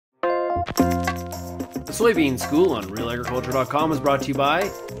The Soybean School on RealAgriculture.com is brought to you by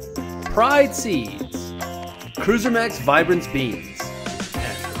Pride Seeds, Cruiser Max Vibrance Beans,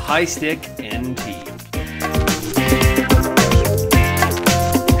 and High Stick NT.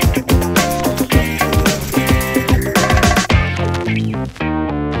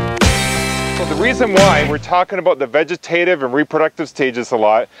 The reason why we're talking about the vegetative and reproductive stages a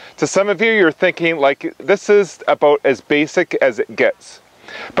lot, to some of you, you're thinking like this is about as basic as it gets.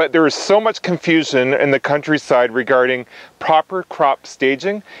 But there is so much confusion in the countryside regarding proper crop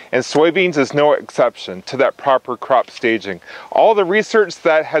staging, and soybeans is no exception to that proper crop staging. All the research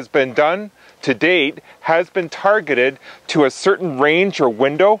that has been done to date has been targeted to a certain range or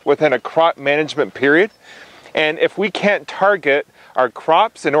window within a crop management period. And if we can't target our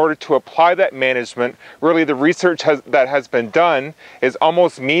crops in order to apply that management, really the research that has been done is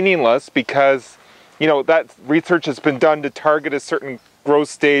almost meaningless, because that research has been done to target a certain growth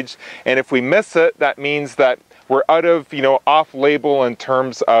stage, and if we miss it, that means that we're out of, off-label in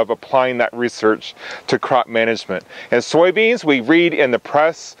terms of applying that research to crop management. And soybeans, we read in the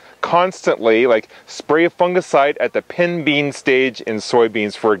press constantly, like spray a fungicide at the pin bean stage in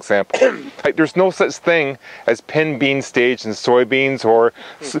soybeans, for example. Like, there's no such thing as pin bean stage in soybeans, or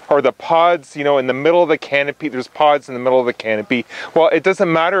the pods, in the middle of the canopy. There's pods in the middle of the canopy. Well, it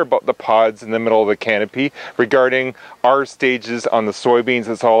doesn't matter about the pods in the middle of the canopy regarding our stages on the soybeans.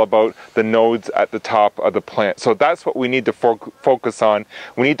 It's all about the nodes at the top of the plant. So that's what we need to focus on.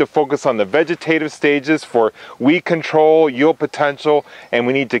 We need to focus on the vegetative stages for weed control, yield potential, and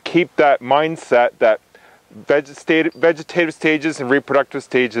we need to keep that mindset that vegetative stages and reproductive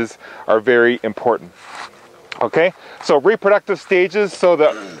stages are very important. Okay, so reproductive stages, so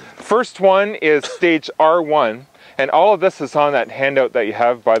the first one is stage R1, and all of this is on that handout that you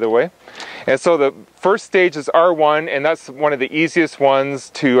have, by the way. And so the first stage is R1, and that's one of the easiest ones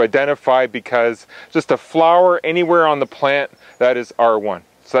to identify, because just a flower anywhere on the plant, that is R1.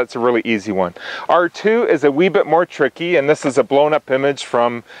 So that's a really easy one. R2 is a wee bit more tricky, and this is a blown up image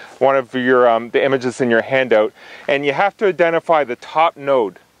from one of your the images in your handout, and you have to identify the top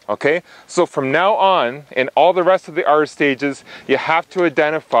node. Okay, so from now on, in all the rest of the R stages, you have to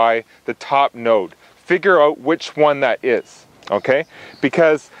identify the top node. Figure out which one that is. Okay,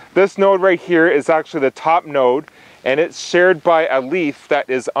 because this node right here is actually the top node, and it's shared by a leaf that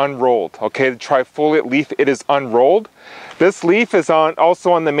is unrolled. Okay, the trifoliate leaf, it is unrolled. This leaf is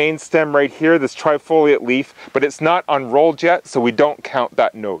also on the main stem right here, this trifoliate leaf, but it's not unrolled yet, so we don't count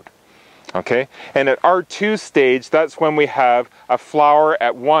that node. Okay, and at R2 stage, that's when we have a flower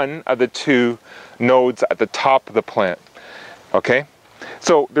at one of the two nodes at the top of the plant. Okay,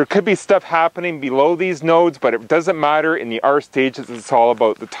 so there could be stuff happening below these nodes, but it doesn't matter in the R stages. It's all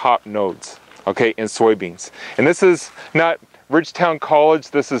about the top nodes, okay, in soybeans. And this is not Ridgetown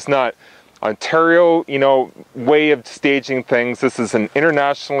College, this is not Ontario, way of staging things. This is an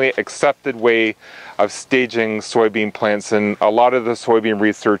internationally accepted way of staging soybean plants, and a lot of the soybean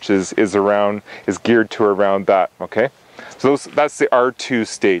research is geared to around that. Okay, so that's the R2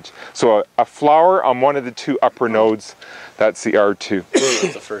 stage. So a flower on one of the two upper nodes, that's the R2.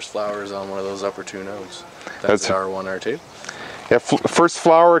 The first flower is on one of those upper two nodes. That's R1, R2. Yeah, first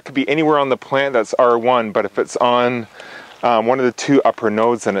flower could be anywhere on the plant. That's R1, but if it's on one of the two upper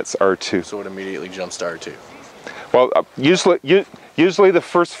nodes, then it's R2. So it immediately jumps to R2. Well, usually the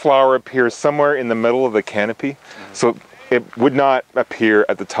first flower appears somewhere in the middle of the canopy, so it would not appear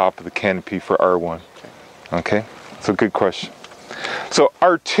at the top of the canopy for R1. Okay, so good question. So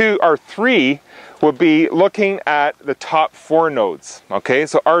R3 would be looking at the top four nodes. Okay,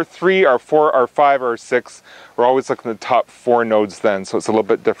 so R3, R4, R5, R6, we're always looking at the top four nodes then, so it's a little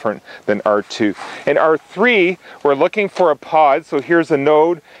bit different than R2. In R3, we're looking for a pod, so here's a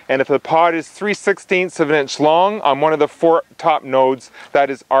node, and if the pod is 3/16 of an inch long on one of the four top nodes,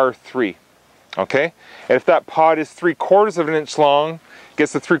 that is R3. Okay, and if that pod is 3/4 of an inch long,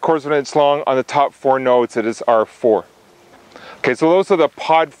 gets to 3/4 of an inch long on the top four nodes, it is R4. Okay, so those are the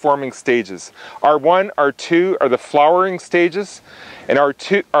pod forming stages. R1, R2 are the flowering stages, and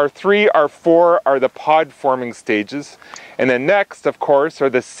R3, R4 are the pod forming stages. And then next, of course, are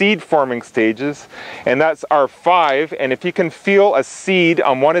the seed forming stages, and that's R5. And if you can feel a seed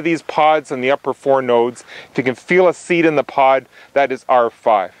on one of these pods on the upper four nodes, if you can feel a seed in the pod, that is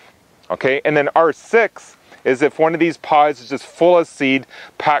R5. Okay, and then R6 is if one of these pods is just full of seed,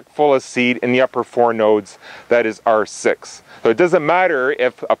 packed full of seed in the upper four nodes, that is R6. So it doesn't matter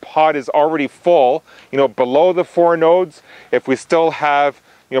if a pod is already full, below the four nodes, if we still have,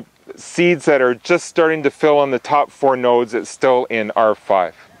 seeds that are just starting to fill on the top four nodes, it's still in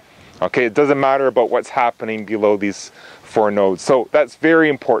R5. Okay, it doesn't matter about what's happening below these 4 nodes. So that's very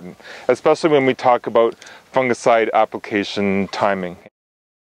important, especially when we talk about fungicide application timing.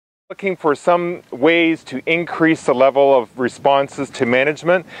 Looking for some ways to increase the level of responses to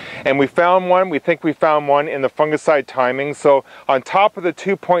management, and we found one. We think we found one in the fungicide timing. So on top of the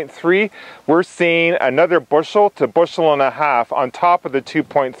 2.3, we're seeing another bushel to bushel and a half on top of the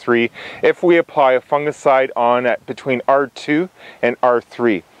 2.3 if we apply a fungicide on at between R2 and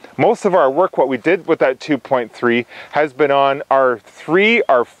R3. Most of our work, what we did with that 2.3, has been on R3,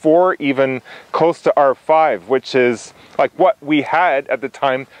 R4, even close to R5, which is like what we had at the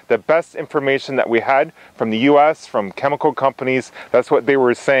time, the best information that we had from the US, from chemical companies. That's what they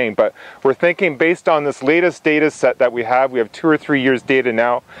were saying. But we're thinking, based on this latest data set that we have 2 or 3 years data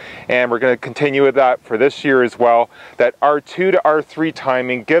now, and we're going to continue with that for this year as well, that R2 to R3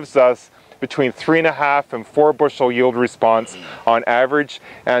 timing gives us between 3.5 and 4 bushel yield response on average,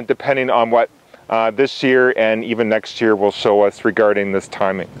 and depending on what this year and even next year will show us regarding this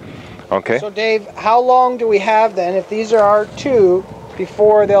timing. Okay. So Dave, how long do we have then, if these are R2,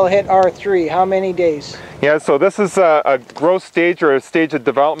 before they'll hit R3? How many days? Yeah, so this is a growth stage or a stage of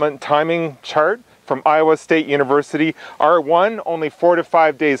development timing chart from Iowa State University. R1 only 4 to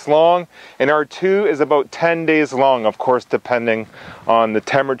 5 days long, and R2 is about 10 days long, of course, depending on the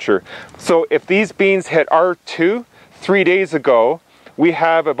temperature. So if these beans hit R2 3 days ago, we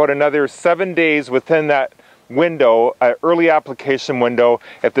have about another 7 days within that window, early application window.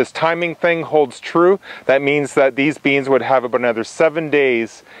 If this timing thing holds true, that means that these beans would have about another 7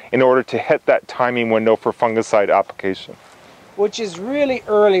 days in order to hit that timing window for fungicide application. Which is really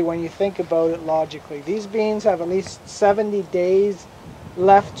early when you think about it logically. These beans have at least 70 days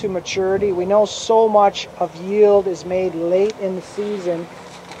left to maturity. We know so much of yield is made late in the season,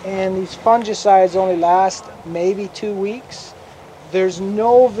 and these fungicides only last maybe 2 weeks. There's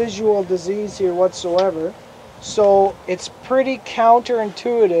no visual disease here whatsoever. So it's pretty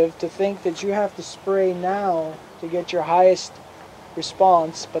counterintuitive to think that you have to spray now to get your highest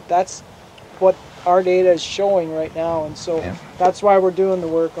response, but that's what our data is showing right now, and so that's why we're doing the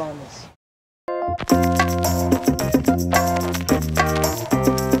work on this.